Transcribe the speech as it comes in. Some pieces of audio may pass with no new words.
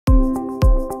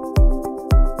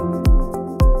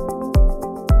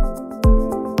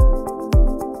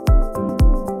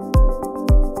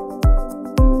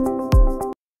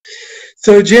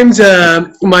So, James,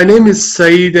 my name is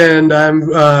Saeed, and I'm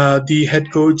the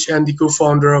head coach and the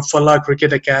co-founder of Fallah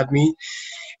Cricket Academy.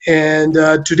 And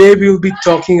today we'll be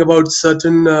talking about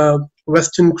certain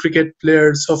Western cricket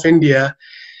players of India,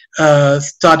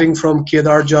 starting from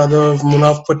Kedar Jadhav,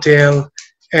 Munaf Patel,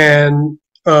 and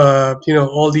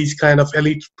all these kind of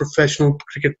elite professional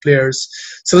cricket players.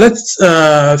 So let's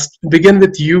begin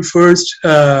with you first.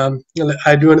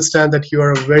 I do understand that you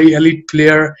are a very elite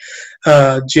player,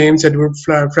 James Edward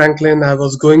Franklin. I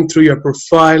was going through your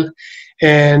profile,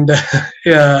 and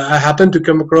yeah, I happened to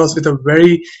come across with a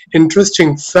very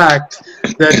interesting fact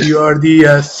that you are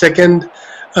the second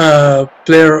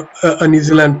player, a New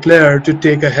Zealand player, to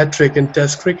take a hat trick in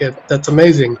Test cricket. That's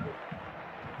amazing.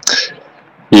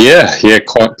 Yeah,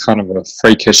 quite kind of a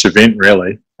freakish event,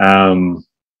 really.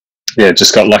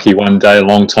 Just got lucky one day a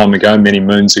long time ago, many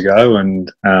moons ago,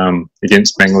 and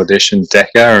against Bangladesh in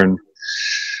Dhaka. And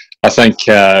I think,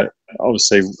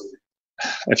 obviously,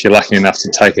 if you're lucky enough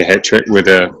to take a hat trick,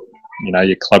 whether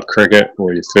your club cricket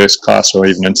or your first class or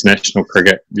even international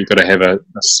cricket, you've got to have a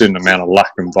certain amount of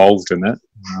luck involved in it.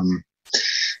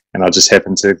 And I just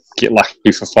happened to get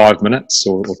lucky for 5 minutes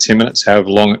or 10 minutes, however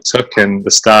long it took, and the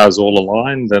stars all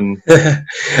aligned. And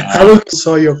I also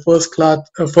saw your first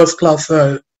class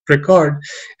record,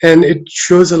 and it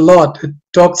shows a lot. It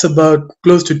talks about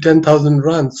close to 10,000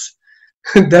 runs.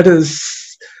 That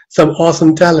is some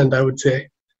awesome talent, I would say.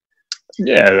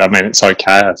 Yeah, I mean, it's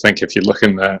okay. I think if you look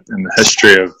in the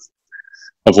history of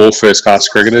all first class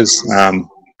cricketers,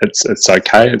 it's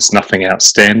okay. It's nothing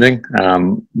outstanding.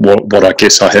 What I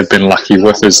guess I have been lucky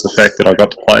with is the fact that I got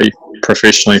to play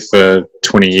professionally for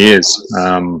 20 years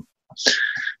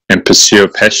and pursue a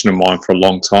passion of mine for a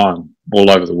long time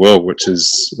all over the world, which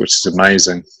is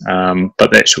amazing.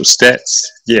 But the actual stats,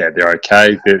 yeah, they're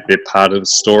okay. They're part of the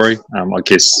story. I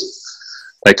guess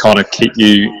they kind of keep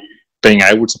you being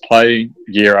able to play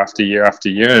year after year after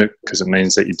year because it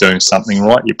means that you're doing something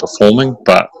right, you're performing.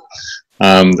 But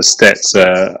the stats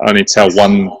only tell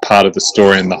one part of the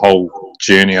story in the whole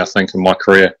journey, I think, in my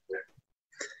career.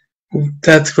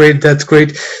 That's great. That's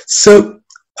great. So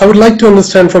I would like to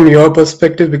understand from your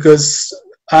perspective, because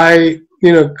I,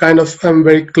 I'm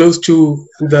very close to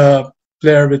the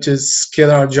player, which is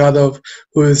Kedar Jadhav,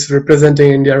 who is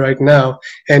representing India right now,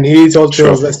 and he is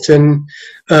also a Western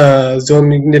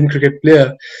zone Indian cricket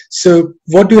player. So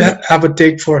what do you have a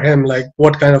take for him? Like,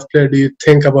 what kind of player do you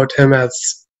think about him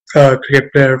as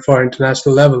cricket player for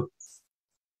international level?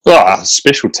 Well,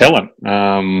 special talent.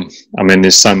 I mean,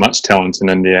 there's so much talent in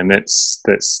India, and that's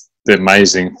the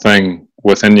amazing thing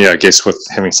with India, I guess, with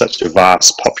having such a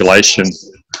vast population.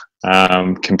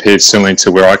 Compared certainly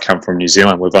to where I come from, New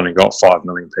Zealand, we've only got 5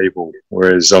 million people,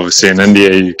 whereas obviously in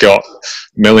India you've got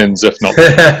millions, if not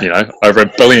over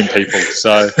 1 billion people.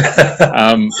 So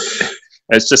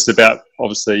it's just about,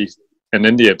 obviously, in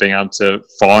India being able to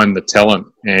find the talent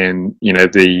and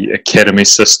the academy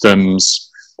systems,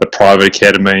 the private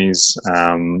academies,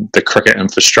 the cricket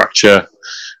infrastructure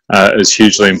is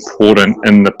hugely important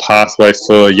in the pathway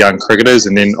for young cricketers,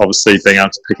 and then obviously being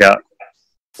able to pick out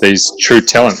these true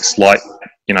talents like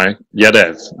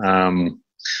Yadav.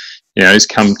 He's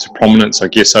come to prominence, I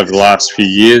guess, over the last few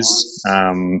years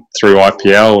through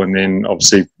IPL, and then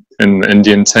obviously in the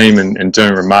Indian team and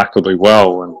doing remarkably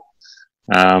well.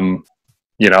 And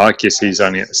I guess he's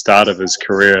only at the start of his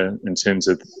career in terms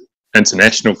of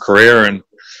international career, and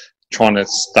trying to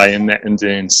stay in that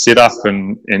Indian setup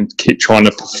and keep trying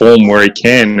to perform where he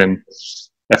can. And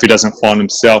if he doesn't find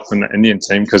himself in the Indian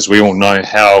team, because we all know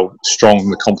how strong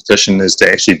the competition is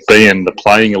to actually be in the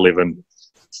playing 11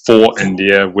 for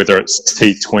India, whether it's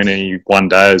T20, one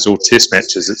days or test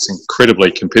matches, it's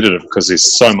incredibly competitive because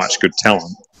there's so much good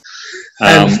talent.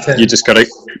 You just got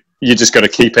to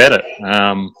keep at it.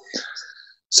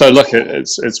 So look,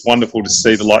 it's wonderful to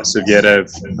see the likes of Yadav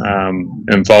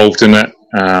involved in it.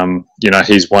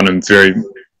 He's one of very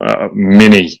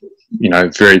many,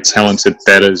 very talented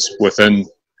batters within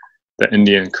the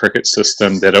Indian cricket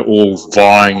system that are all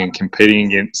vying and competing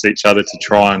against each other to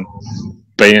try and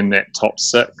be in that top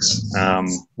 6,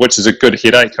 which is a good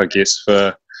headache, I guess,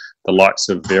 for the likes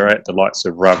of Virat, the likes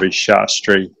of Ravi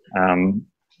Shastri,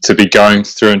 to be going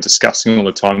through and discussing all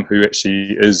the time who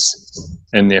actually is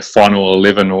in their final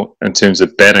 11 or in terms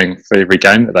of batting for every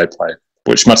game that they play,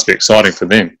 which must be exciting for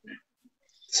them.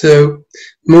 So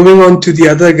moving on to the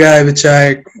other guy, which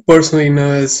I personally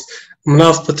know is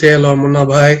Munaf Patel or Munna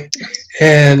Bhai,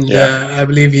 and I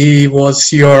believe he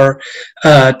was your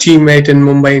teammate in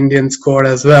Mumbai Indian squad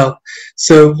as well.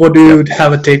 So what do you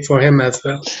have a take for him as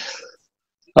well?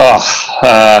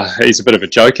 He's a bit of a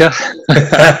joker.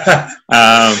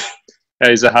 Yeah,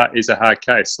 he's a hard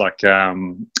case. Like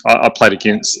I played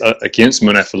against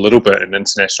Munaf a little bit in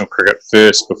international cricket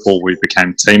first before we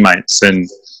became teammates, and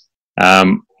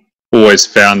always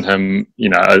found him,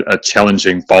 a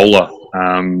challenging bowler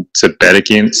to bat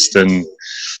against, and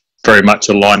very much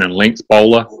a line and length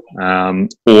bowler.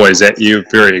 Always at you,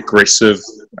 very aggressive.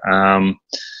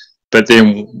 But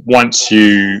then once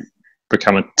you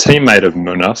become a teammate of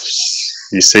Munaf's,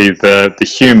 you see the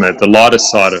humour, the lighter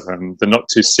side of him, the not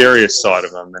too serious side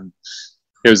of him, and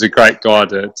he was a great guy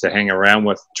to hang around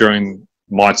with during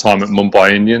my time at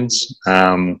Mumbai Indians.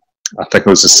 I think it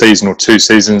was a season or 2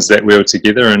 seasons that we were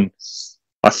together, and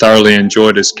I thoroughly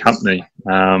enjoyed his company.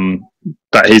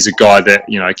 But he's a guy that,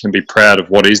 can be proud of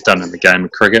what he's done in the game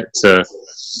of cricket to,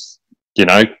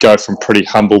 go from pretty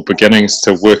humble beginnings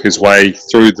to work his way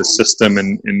through the system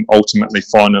and ultimately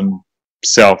find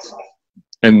himself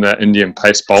in the Indian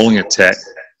pace bowling attack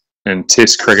in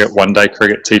Test cricket, one-day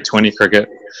cricket, T20 cricket.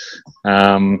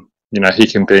 He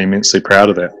can be immensely proud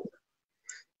of that.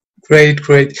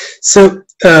 Great. So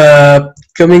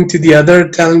coming to the other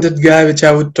talented guy, which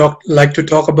I would like to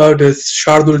talk about, is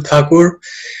Shardul Thakur.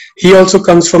 He also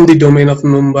comes from the domain of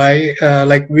Mumbai.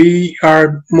 We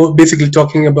are basically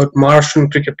talking about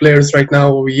Maharashtrian cricket players right now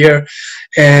over here,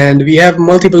 and we have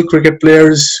multiple cricket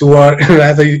players who are,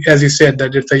 as you said,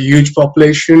 that it's a huge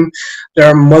population. There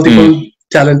are multiple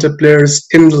talented players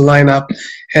in the lineup,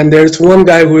 and there's one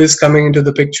guy who is coming into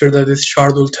the picture, that is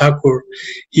Shardul Thakur.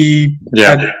 He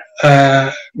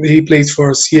plays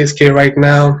for CSK right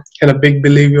now, and a big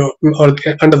believer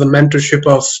under the mentorship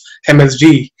of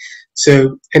MSD.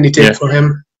 So, any take for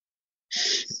him?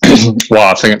 Well,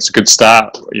 I think it's a good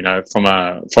start. From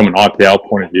an IPL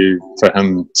point of view, for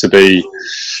him to be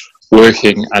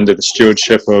working under the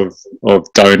stewardship of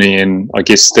Dhoni and I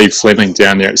guess Steve Fleming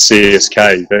down there at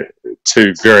CSK,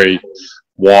 two very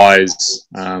wise,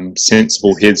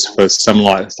 sensible heads for someone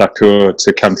like Thakur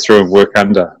to come through and work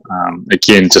under.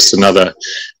 Again, just another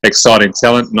exciting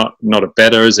talent. Not a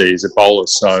batter, is he? He's a bowler,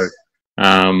 so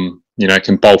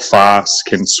can bowl fast,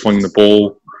 can swing the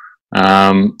ball.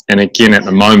 And again, at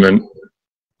the moment,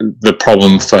 the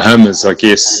problem for him is, I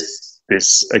guess,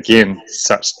 there's again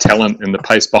such talent in the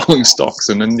pace bowling stocks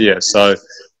in India. So,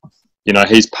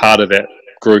 he's part of that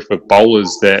group of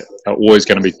bowlers that are always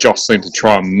going to be jostling to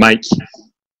try and make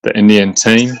the Indian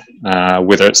team,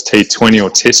 whether it's T20 or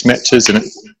Test matches. And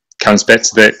it comes back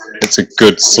to that. It's a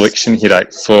good selection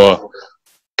headache for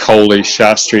Kohli,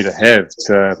 Shastri to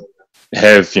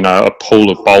have a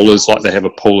pool of bowlers like they have a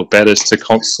pool of batters to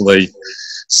constantly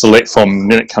select from.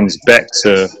 And then it comes back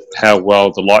to how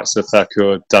well the likes of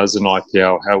Thakur does in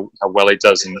IPL, how well he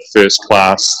does in the first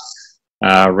class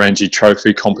Ranji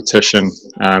Trophy competition,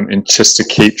 and just to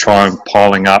keep trying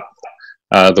piling up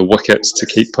the wickets to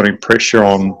keep putting pressure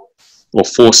on or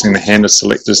forcing the hand of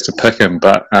selectors to pick him.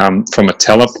 But from a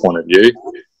talent point of view,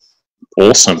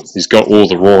 awesome. He's got all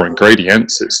the raw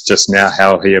ingredients. It's just now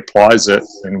how he applies it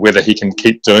and whether he can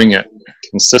keep doing it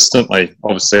consistently.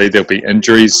 Obviously, there'll be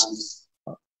injuries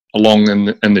along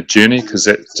in the journey because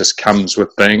it just comes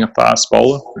with being a fast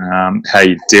bowler. How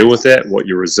you deal with that, what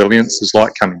your resilience is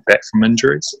like coming back from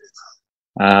injuries.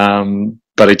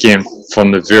 But again,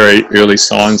 from the very early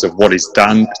signs of what he's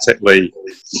done, particularly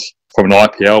from an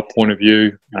IPL point of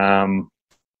view,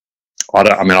 I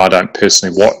don't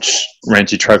personally watch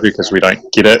Ranji Trophy because we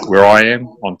don't get it where I am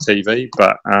on TV,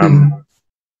 but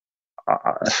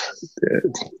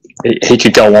he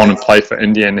could go on and play for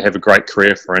India and have a great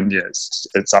career for India.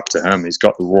 It's up to him. He's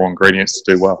got the raw ingredients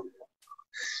to do well.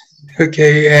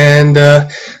 Okay, and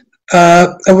I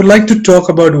would like to talk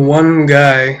about one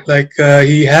guy.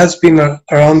 He has been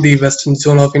around the western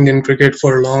zone of Indian cricket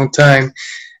for a long time,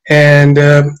 and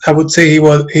I would say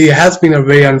he has been a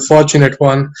very unfortunate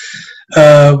one.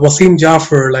 Wasim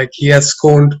Jaffer, he has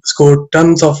scored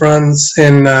tons of runs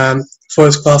in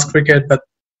first class cricket, but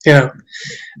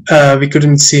we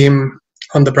couldn't see him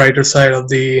on the brighter side of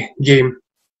the game.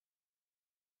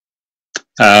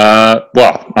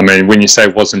 When you say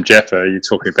Wasim Jaffer, you're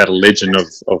talking about a legend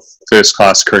of first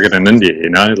class cricket in India.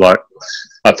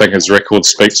 I think his record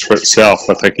speaks for itself.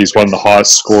 I think he's one of the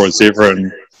highest scorers ever in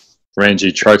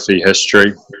Ranji Trophy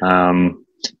history.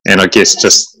 And I guess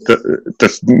just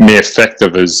the mere fact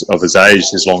of his age,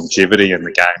 his longevity in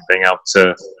the game, being able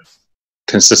to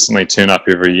consistently turn up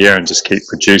every year and just keep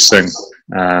producing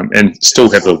and still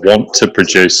have the want to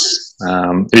produce.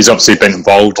 He's obviously been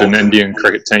involved in Indian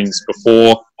cricket teams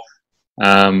before,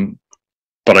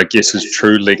 but I guess his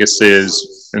true legacy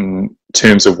is in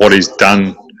terms of what he's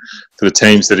done for the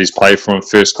teams that he's played for in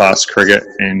first class cricket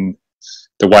and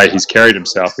the way he's carried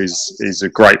himself. He's a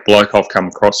great bloke. I've come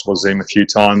across Wasim a few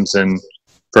times, and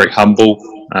very humble,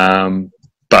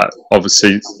 but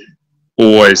obviously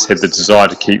always had the desire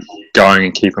to keep going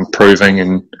and keep improving.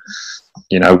 And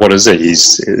what is he?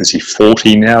 Is he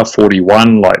 40 now,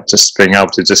 41? Like, just being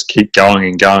able to just keep going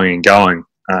and going and going,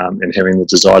 and having the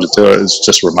desire to do it is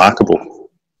just remarkable.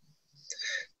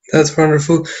 That's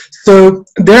wonderful. So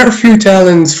there are a few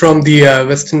talents from the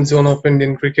Western zone of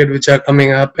Indian cricket which are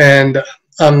coming up, and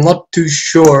I'm not too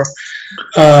sure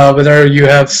whether you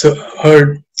have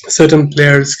heard certain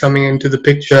players coming into the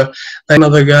picture. Like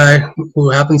another guy who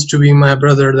happens to be my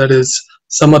brother, that is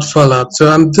Sayeed Fallah. So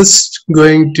I'm just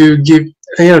going to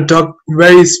talk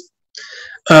very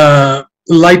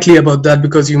lightly about that,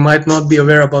 because you might not be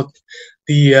aware about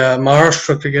the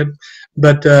Maharashtra cricket,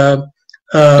 but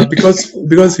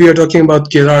because we are talking about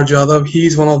Kedar Jadhav,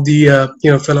 he's one of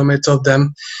the fellow mates of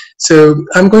them. So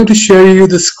I'm going to share you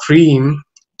the screen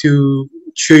to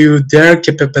show you their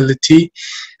capability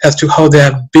as to how they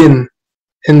have been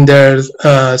in their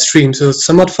stream. So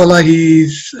Sayeed Fallah,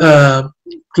 he's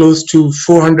close to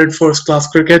 400 first-class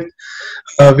cricket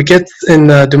wickets in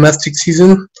domestic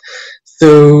season.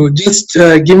 So just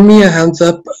give me a hands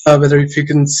up whether if you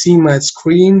can see my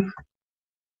screen.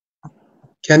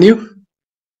 Can you?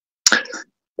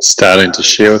 Starting to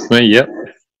share with me, yep.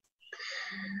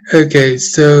 Okay,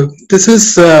 so this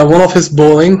is one of his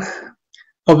bowling.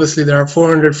 Obviously, there are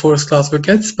 400 first-class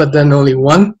wickets, but then only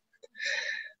one.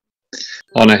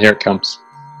 Oh no, here it comes.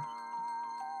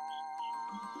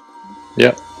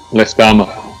 Yep, left armour.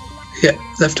 Yeah,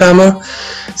 left armour.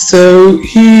 So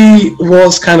he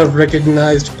was kind of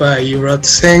recognized by Yuvraj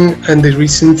Singh in the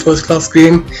recent first-class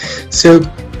game. So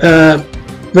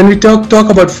when we talk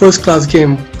about first-class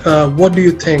game, what do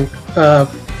you think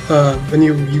when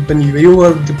you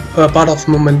were part of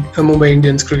Mumbai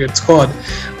Indians cricket squad?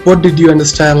 What did you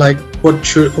understand? Like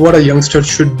what a youngster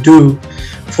should do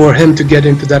for him to get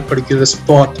into that particular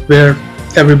spot where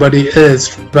everybody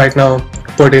is right now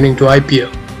pertaining to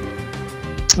IPL?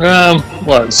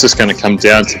 Well, it's just going to come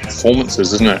down to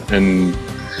performances, isn't it? And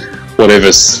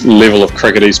whatever level of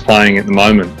cricket he's playing at the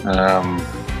moment.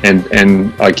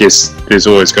 And I guess there's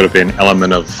always got to be an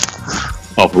element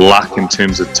of luck in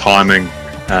terms of timing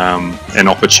and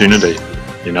opportunity.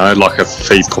 Like if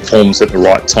he performs at the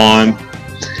right time,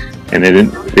 and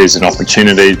then there's an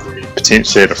opportunity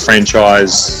potentially at a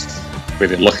franchise where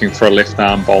they're looking for a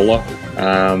left-arm bowler,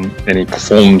 and he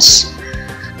performs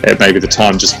at maybe the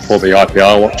time just before the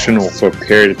IPL auction or for a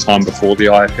period of time before the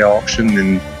IPL auction,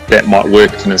 then that might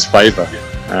work in his favour.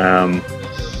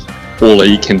 All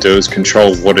he can do is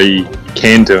control what he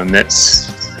can do, and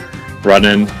that's run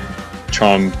in,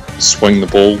 try and swing the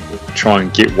ball, try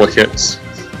and get wickets,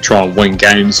 try and win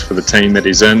games for the team that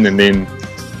he's in, and then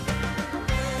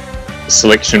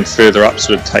selection further up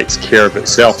sort of takes care of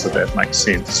itself, if that makes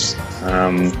sense.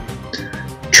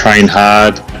 Train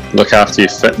hard, look after your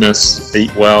fitness,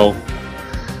 eat well,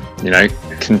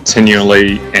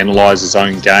 continually analyse his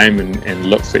own game and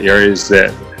look for areas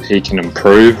that he can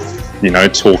improve,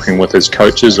 talking with his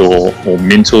coaches or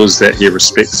mentors that he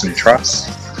respects and trusts.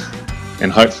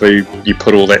 And hopefully you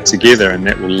put all that together, and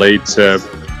that will lead to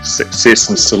success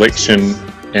in selection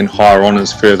and higher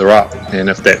honours further up. And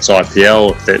if that's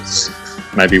IPL, if that's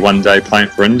maybe one day playing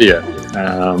for India,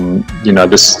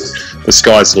 the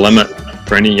sky's the limit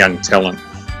for any young talent.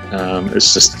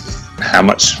 It's just how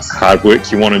much hard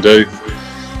work you want to do,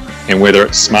 and whether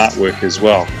it's smart work as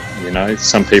well.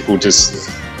 Some people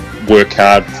just work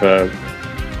hard for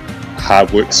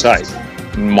hard work's sake.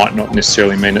 It might not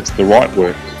necessarily mean it's the right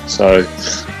work. So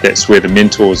that's where the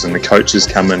mentors and the coaches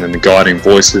come in, and the guiding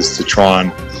voices to try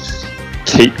and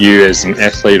keep you as an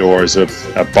athlete or as a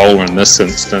bowler in this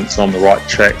instance on the right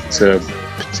track to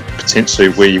potentially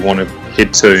where you want to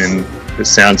head to. And it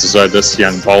sounds as though this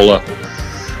young bowler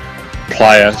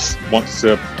player wants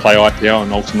to play IPL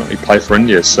and ultimately play for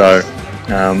India. So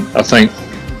I think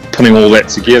putting all that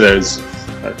together is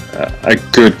a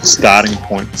good starting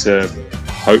point to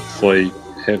hopefully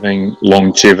having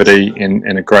longevity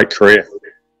and a great career.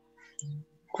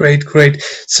 Great.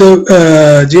 So,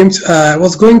 James, I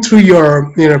was going through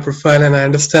your profile, and I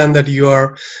understand that you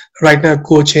are right now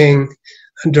coaching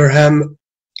Durham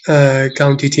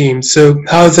County team. So,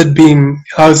 how's it been?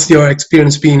 How's your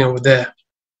experience been over there?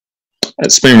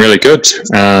 It's been really good.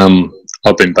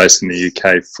 I've been based in the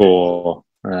UK for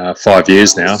 5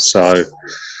 years now, so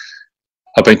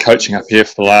I've been coaching up here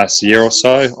for the last year or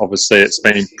so. Obviously, it's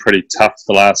been pretty tough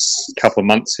the last couple of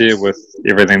months here with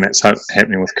everything that's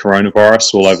happening with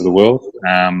coronavirus all over the world.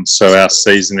 So our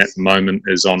season at the moment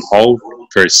is on hold,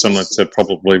 very similar to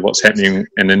probably what's happening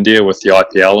in India with the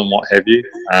IPL and what have you.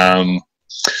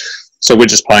 So we're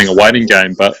just playing a waiting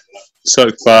game. But so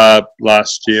far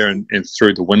last year and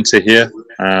through the winter here.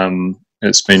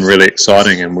 It's been really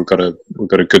exciting, and we've got a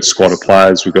good squad of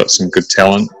players. We've got some good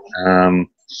talent,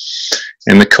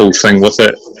 and the cool thing with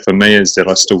it for me is that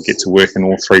I still get to work in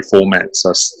all three formats.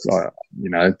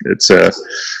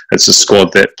 It's a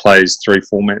squad that plays three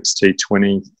formats: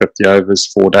 T20, 50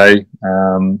 overs, 4-day.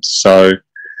 So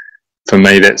for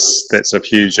me, that's a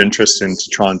huge interest in to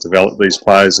try and develop these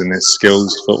players and their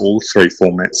skills for all three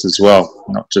formats as well,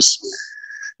 not just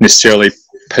necessarily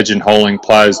pigeonholing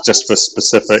players just for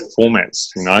specific formats.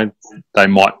 They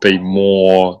might be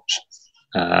more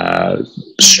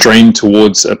streamed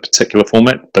towards a particular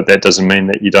format, but that doesn't mean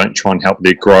that you don't try and help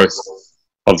their growth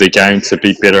of their game to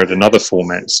be better at another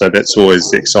format. So that's always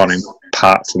the exciting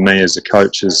part for me as a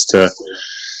coach, is to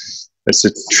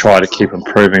try to keep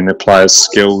improving the players'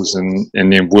 skills and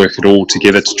then work it all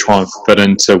together to try and fit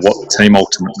into what the team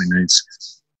ultimately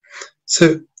needs.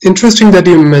 So interesting that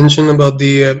you mentioned about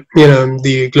the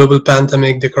global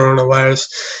pandemic, the coronavirus,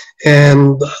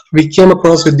 and we came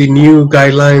across with the new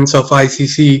guidelines of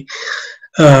ICC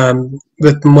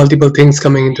with multiple things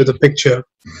coming into the picture.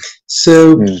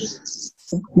 So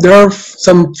there are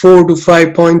some 4 to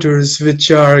 5 pointers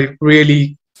which are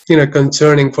really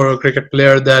concerning for a cricket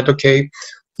player, that okay,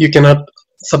 you cannot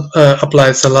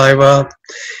apply saliva,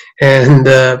 and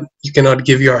you cannot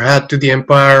give your hat to the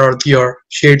umpire or your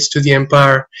shades to the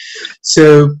umpire.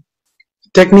 So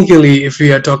technically, if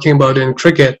we are talking about in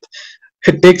cricket,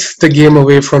 it takes the game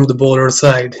away from the bowler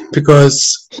side,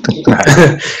 because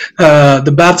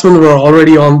the batsmen were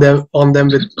already on them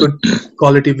with good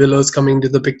quality willows coming into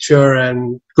the picture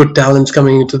and good talents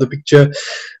coming into the picture.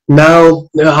 Now,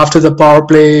 after the power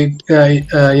play,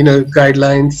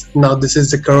 guidelines, now this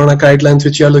is the Corona guidelines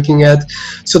which you are looking at.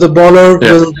 So the bowler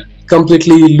will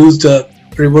completely lose the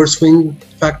reverse swing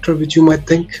factor, which you might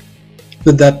think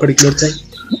with that particular thing.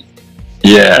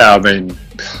 Yeah, I mean,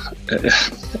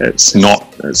 it's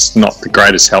not the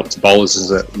greatest help to bowlers,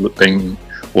 is it, losing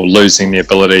the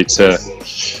ability to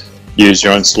use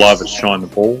your own saliva to shine the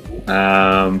ball.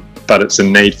 But it's a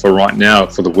need for right now,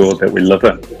 for the world that we live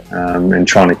in, and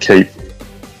trying to keep,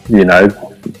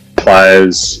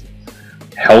 players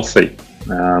healthy.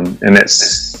 And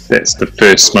that's the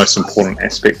first most important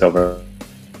aspect of it,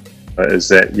 is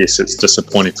that yes, it's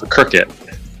disappointing for cricket,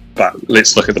 but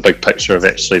let's look at the big picture of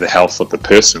actually the health of the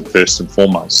person first and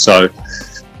foremost. So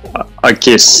I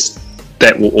guess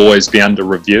that will always be under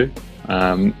review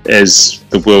as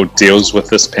the world deals with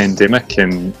this pandemic,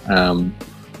 and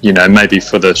maybe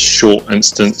for the short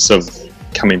instance of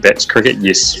coming back to cricket,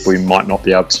 yes, we might not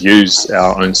be able to use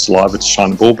our own saliva to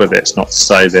shine the ball, but that's not to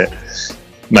say that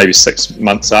maybe 6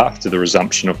 months after the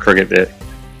resumption of cricket that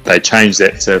they change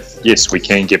that to, yes, we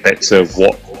can get back to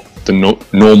what the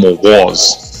normal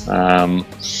was.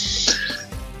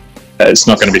 It's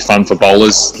not going to be fun for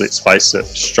bowlers, let's face it,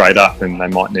 straight up, and they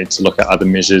might need to look at other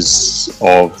measures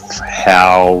of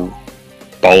how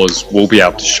bowlers will be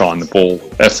able to shine the ball,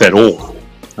 if at all.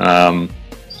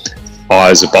 I,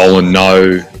 as a bowler,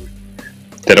 know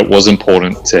that it was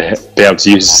important to be able to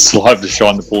use the saliva to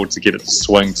shine the ball to get it to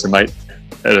swing, to make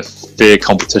it a fair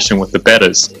competition with the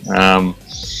batters.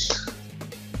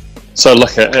 So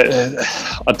look,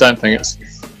 I don't think it's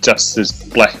just as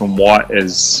black and white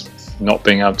as not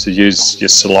being able to use your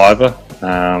saliva.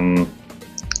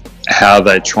 How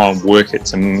they try and work it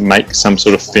to make some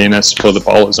sort of fairness for the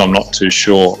bowlers, I'm not too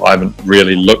sure. I haven't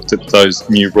really looked at those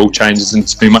new rule changes in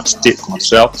too much depth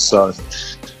myself, so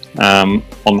on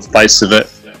the face of it,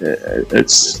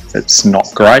 it's not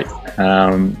great,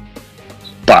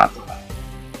 but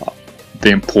the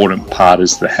important part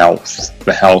is the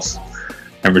health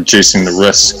and reducing the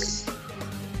risk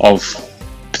of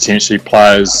potentially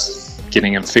players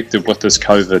getting infected with this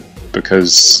COVID,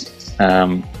 because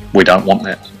we don't want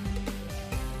that.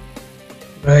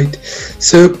 Right.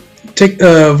 So,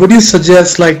 would you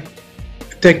suggest, like,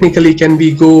 technically, can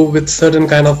we go with certain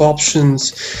kind of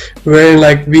options where,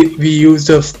 like, we use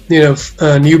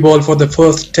the new ball for the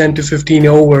first 10 to 15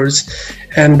 overs,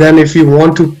 and then if we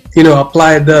want to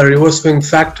apply the reverse swing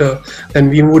factor, then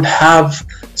we would have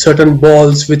certain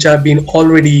balls which have been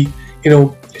already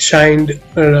shined,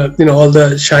 all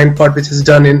the shine part which is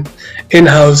done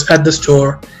in-house at the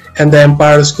store, and the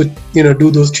umpires could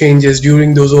do those changes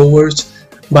during those overs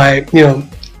by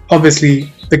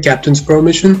obviously the captain's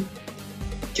permission.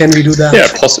 Can we do that?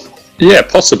 Yeah,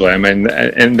 possibly. I mean,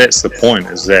 and that's the point,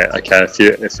 is that okay,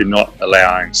 if you're not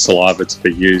allowing saliva to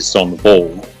be used on the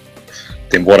ball,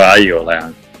 then what are you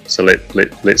allowing? So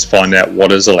let's find out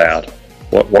what is allowed.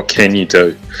 What can you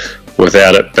do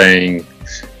without it being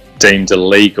deemed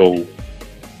illegal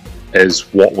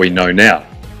as what we know now?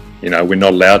 We're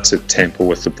not allowed to tamper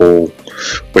with the ball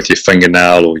with your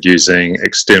fingernail or using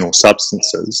external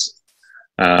substances.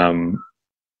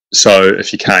 So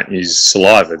if you can't use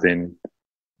saliva, then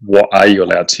what are you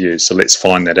allowed to use? So let's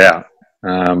find that out,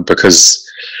 because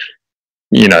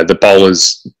the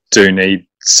bowlers do need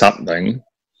something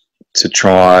to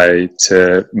try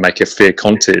to make a fair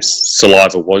contest.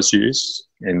 Saliva was used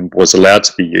and was allowed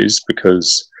to be used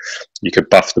because you could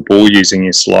buff the ball using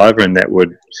your saliva, and that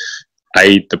would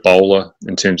aid the bowler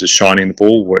in terms of shining the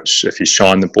ball, which if you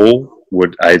shine the ball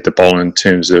would aid the bowler in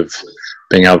terms of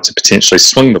being able to potentially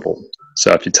swing the ball.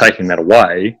 So if you're taking that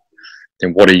away,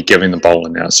 then what are you giving the bowler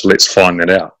now? So let's find that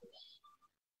out.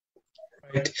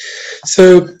 Right.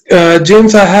 So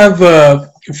James, I have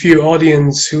a few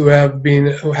audience who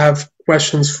have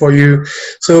questions for you.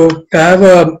 So I have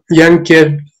a young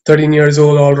kid, 13 years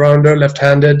old, all-rounder,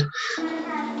 left-handed.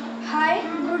 Hi,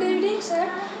 good evening, sir.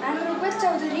 I am Rupesh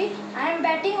Chaudhary. I am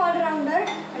batting all-rounder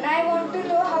and I want to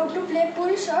know how to play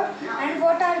pull shot and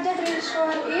what are the drills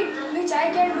for it which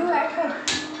I can do at home.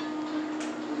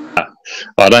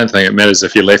 I don't think it matters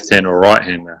if you're left-hander or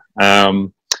right-hander.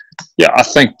 I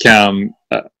think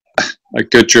a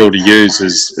good drill to use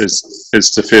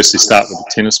is to firstly start with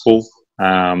a tennis ball,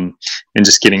 and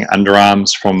just getting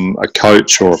underarms from a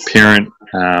coach or a parent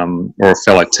or a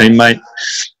fellow teammate,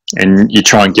 and you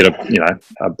try and get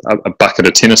a bucket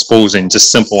of tennis balls and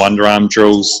just simple underarm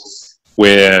drills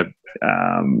where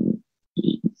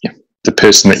the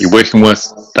person that you're working with,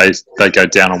 they go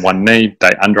down on one knee, they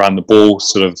underarm the ball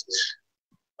sort of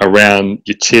around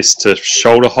your chest to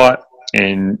shoulder height,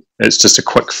 and it's just a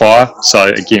quick fire. So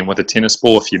again, with a tennis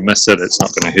ball, if you miss it, it's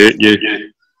not going to hurt you.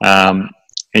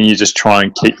 And you just try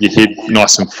and keep your head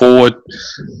nice and forward,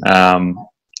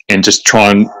 and just try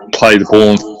and play the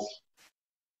ball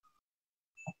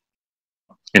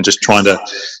and just trying to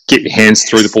get your hands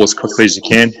through the ball as quickly as you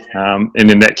can. And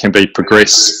then that can be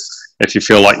progress if you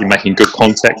feel like you're making good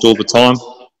contact all the time.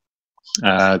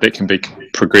 That can be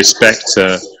progressed back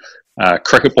to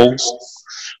cricket balls.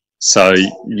 So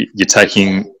you're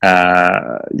taking,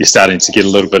 you're starting to get a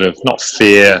little bit of, not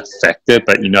fear factor,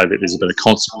 but you know that there's a bit of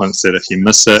consequence that if you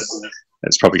miss it,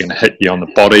 it's probably going to hit you on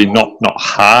the body, not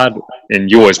hard. And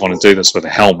you always want to do this with a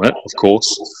helmet, of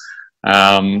course.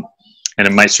 And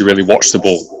it makes you really watch the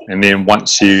ball. And then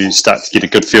once you start to get a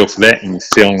good feel for that and you're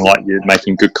feeling like you're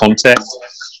making good contact,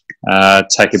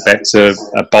 take it back to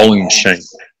a bowling machine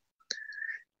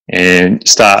and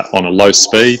start on a low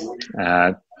speed.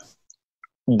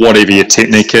 Whatever your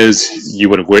technique is, you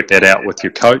would have worked that out with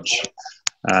your coach,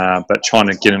 but trying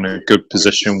to get in a good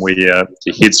position where your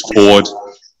head's forward.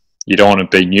 You don't want to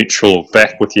be neutral or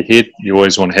back with your head. You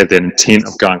always want to have that intent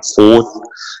of going forward,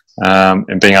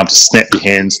 and being able to snap your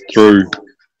hands through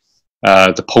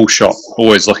the pull shot,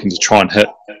 always looking to try and hit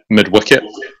mid-wicket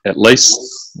at least.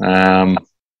 And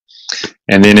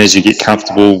then as you get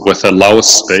comfortable with a lower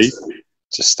speed,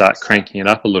 just start cranking it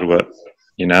up a little bit.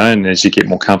 And as you get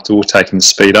more comfortable, taking the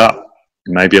speed up,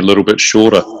 maybe a little bit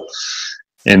shorter.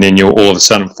 And then you'll all of a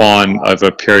sudden find over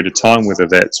a period of time, whether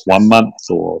that's 1 month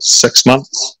or 6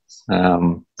 months,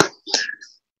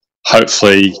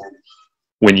 hopefully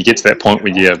when you get to that point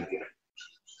where you're,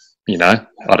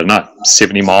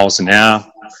 70 miles an hour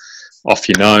off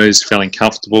your nose, feeling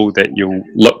comfortable, that you'll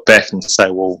look back and say,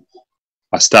 well,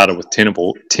 I started with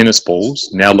tennis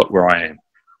balls, now look where I am.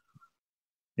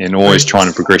 And always trying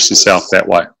to progress yourself that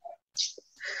way.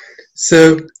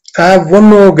 So I have one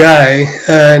more guy,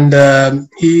 and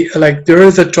there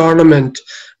is a tournament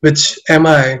which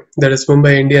MI, that is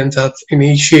Mumbai Indians, have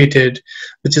initiated,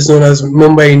 which is known as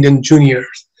Mumbai Indian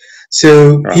Juniors.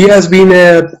 So he has been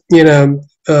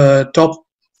a top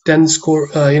 10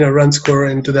 run scorer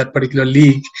into that particular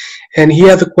league, and he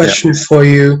has a question for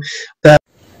you.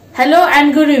 Hello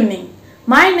and good evening.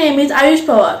 My name is Ayush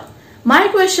Pawar. My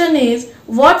question is,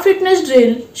 what fitness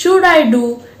drill should I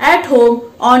do at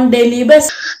home on daily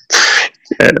basis?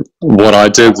 What I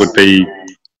do would be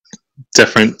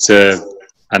different to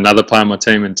another player on my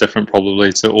team, and different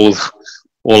probably to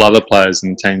all other players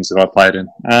in teams that I played in.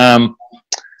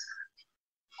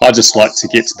 I just like to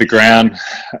get to the ground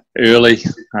early,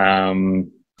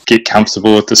 get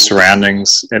comfortable with the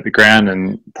surroundings at the ground,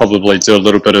 and probably do a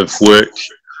little bit of work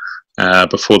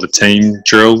before the team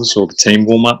drills or the team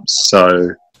warm-ups.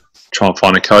 So try and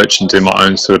find a coach and do my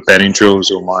own sort of batting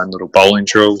drills or my own little bowling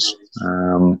drills,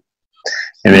 and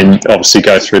then obviously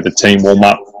go through the team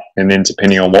warm-up, and then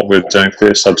depending on what we're doing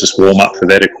first, I'll just warm up for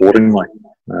that accordingly.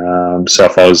 So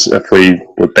if we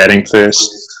were batting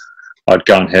first, I'd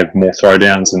go and have more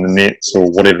throwdowns in the nets or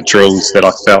whatever drills that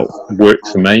I felt worked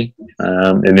for me,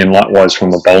 and then likewise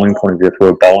from a bowling point of view, if we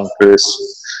were bowling first,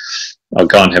 I'd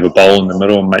go and have a bowl in the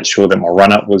middle and make sure that my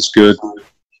run-up was good.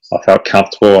 I felt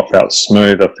comfortable, I felt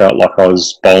smooth, I felt like I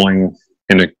was bowling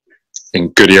in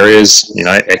good areas, you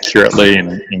know, accurately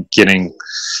and getting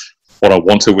what I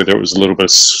wanted, whether it was a little bit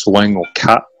of swing or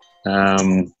cut.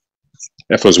 If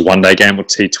it was a one-day game or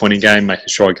T20 game, making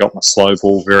sure I got my slow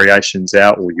ball variations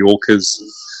out or Yorkers,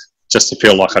 just to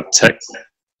feel like I'd ticked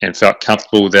and felt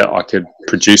comfortable that I could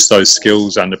produce those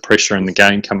skills under pressure in the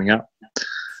game coming up.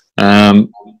 And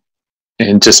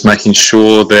just making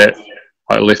sure that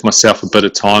I left myself a bit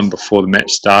of time before the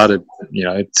match started, you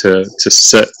know, to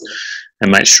sit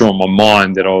and make sure in my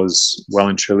mind that I was well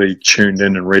and truly tuned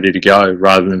in and ready to go,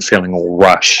 rather than feeling all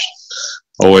rushed.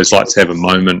 I always like to have a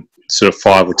moment, sort of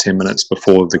 5 or 10 minutes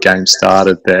before the game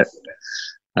started, that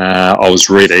I was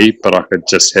ready, but I could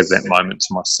just have that moment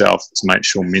to myself to make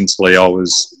sure mentally I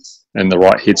was in the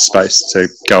right headspace to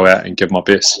go out and give my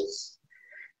best.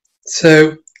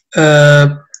 So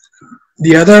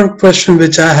the other question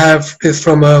which I have is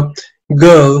from a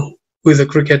girl who is a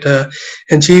cricketer,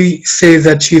 and she says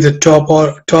that she's a top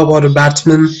order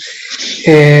batsman.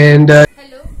 And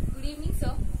Hello, good evening,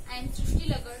 sir. I am Srishti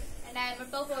Lagar and I am a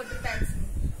top order batsman.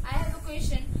 I have a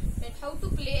question that how to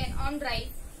play an on drive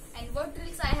and what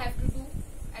drills I have to do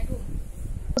at home.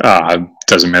 It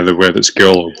doesn't matter whether it's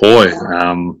girl or boy.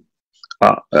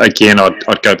 Again,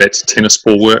 I'd go back to tennis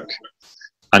ball work,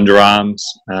 underarms,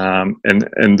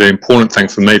 and the important thing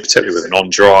for me, particularly with an on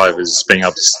drive, is being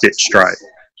able to step straight.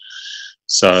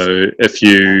 So if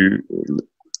you,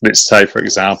 let's say for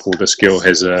example, this girl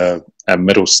has a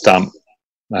middle stump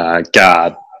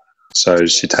guard, so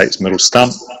she takes middle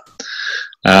stump,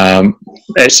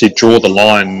 actually draw the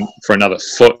line for another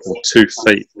foot or 2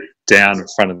 feet down in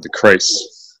front of the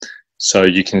crease, so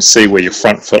you can see where your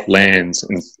front foot lands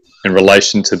in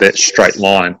relation to that straight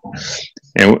line.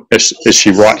 And is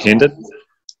she right-handed?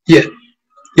 yeah,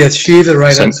 yes, she is a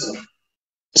right-hander.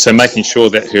 So making sure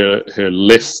that her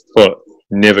left foot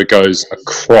never goes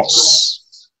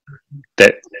across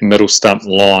that middle stump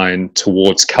line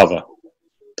towards cover.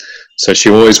 So she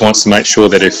always wants to make sure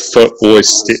that her foot always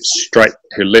steps straight,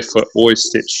 her left foot always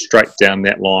steps straight down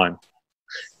that line.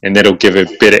 And that'll give her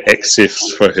better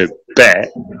access for her bat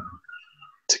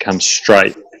to come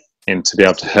straight and to be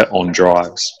able to hit on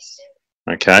drives.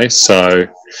 Okay, so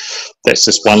that's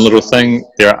just one little thing.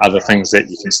 There are other things that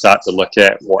you can start to look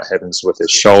at: what happens with her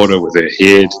shoulder, with her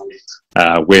head,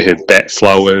 where her bat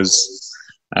flow is.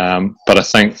 But I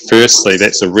think firstly,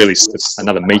 that's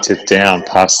another metre down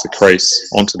past the crease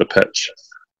onto the pitch,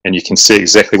 and you can see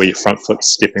exactly where your front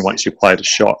foot's stepping once you played a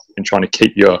shot, and trying to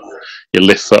keep your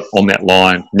left foot on that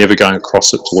line, never going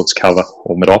across it towards cover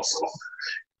or mid-off.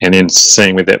 And then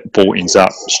seeing where that ball ends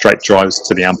up, straight drives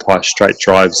to the umpire, straight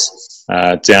drives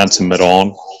down to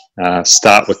mid-on.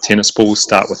 Start with tennis balls,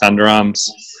 start with underarms,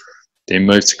 then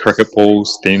move to cricket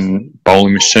balls, then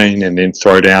bowling machine, and then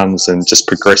throwdowns, and just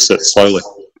progress it slowly.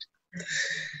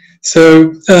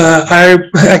 So I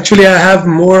have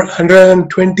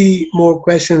 120 more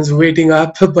questions waiting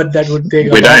up, but that would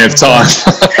take. We don't have time.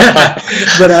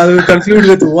 But I will conclude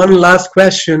with one last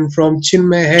question from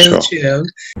Chinmay Helche. Sure.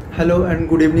 Hello and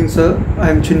good evening, sir. I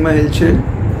am Chinmay Helche.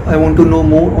 I want to know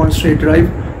more on straight drive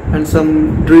and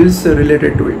some drills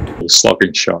related to it.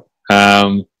 Slogging shot.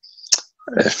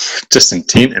 Just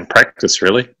intent and practice,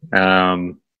 really.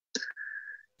 You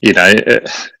know,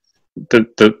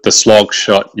 the slog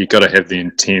shot, you've got to have the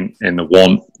intent and the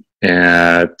want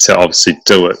to obviously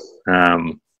do it.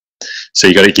 So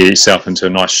you've got to get yourself into a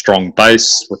nice strong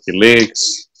base with your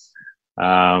legs,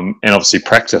 and obviously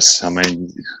practice. I mean,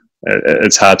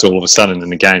 it's hard to all of a sudden in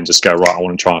the game just go, right, I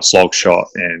want to try a slog shot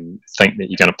and think that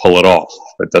you're going to pull it off.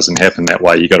 It doesn't happen that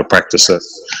way. You've got to practice it.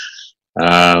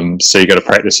 So you've got to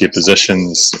practice your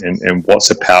positions and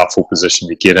what's a powerful position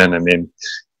to get in, and then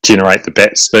generate the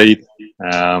bat speed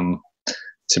to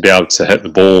be able to hit the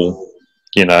ball,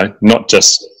 you know, not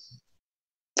just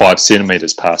 5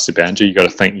 centimetres past the boundary. You've got to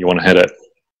think you want to hit it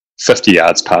 50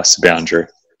 yards past the boundary,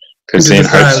 because then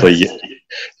hopefully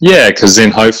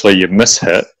you miss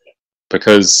hit,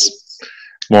 because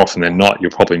more often than not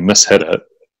you'll probably miss hit it.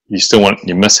 You still want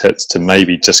your miss hits to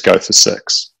maybe just go for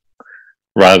 6,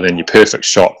 rather than your perfect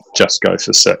shot just go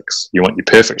for 6. You want your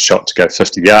perfect shot to go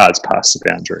 50 yards past the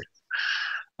boundary.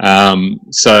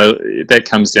 So that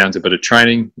comes down to a bit of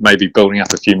training, maybe building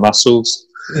up a few muscles,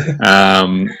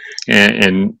 and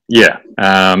then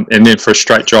for a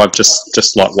straight drive,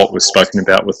 just like what we've spoken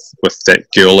about with that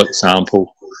girl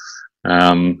example,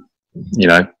 you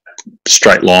know,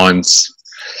 straight lines,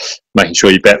 making sure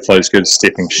your bat flow is good,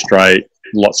 stepping straight,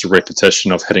 lots of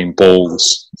repetition of hitting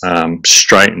balls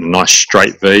straight in a nice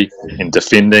straight V, and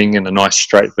defending in a nice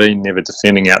straight V, never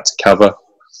defending out to cover.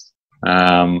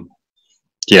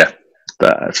 Yeah,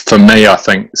 but for me, I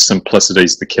think simplicity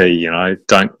is the key. You know,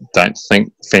 don't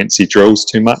think fancy drills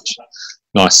too much.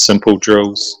 Nice simple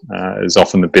drills is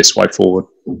often the best way forward.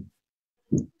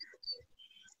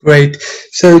 Great.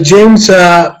 So, James,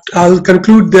 I'll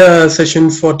conclude the session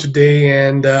for today,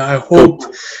 and I hope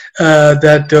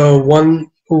that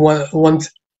once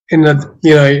in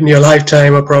in your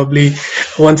lifetime, or probably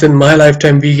once in my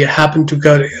lifetime, we happen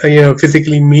to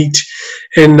physically meet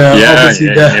in obviously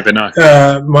you the never know.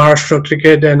 Maharashtra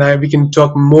cricket, and we can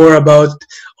talk more about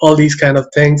all these kind of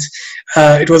things.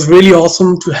 It was really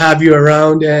awesome to have you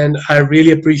around, and I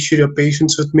really appreciate your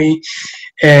patience with me.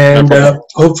 And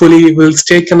hopefully we'll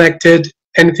stay connected.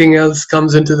 Anything else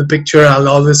comes into the picture, I'll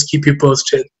always keep you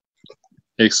posted.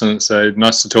 Excellent. So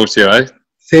nice to talk to you, eh?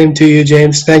 Same to you,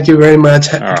 James. Thank you very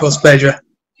much. It was a pleasure.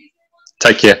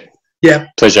 Take care. Yeah.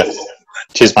 Pleasure.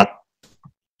 Cheers, mate.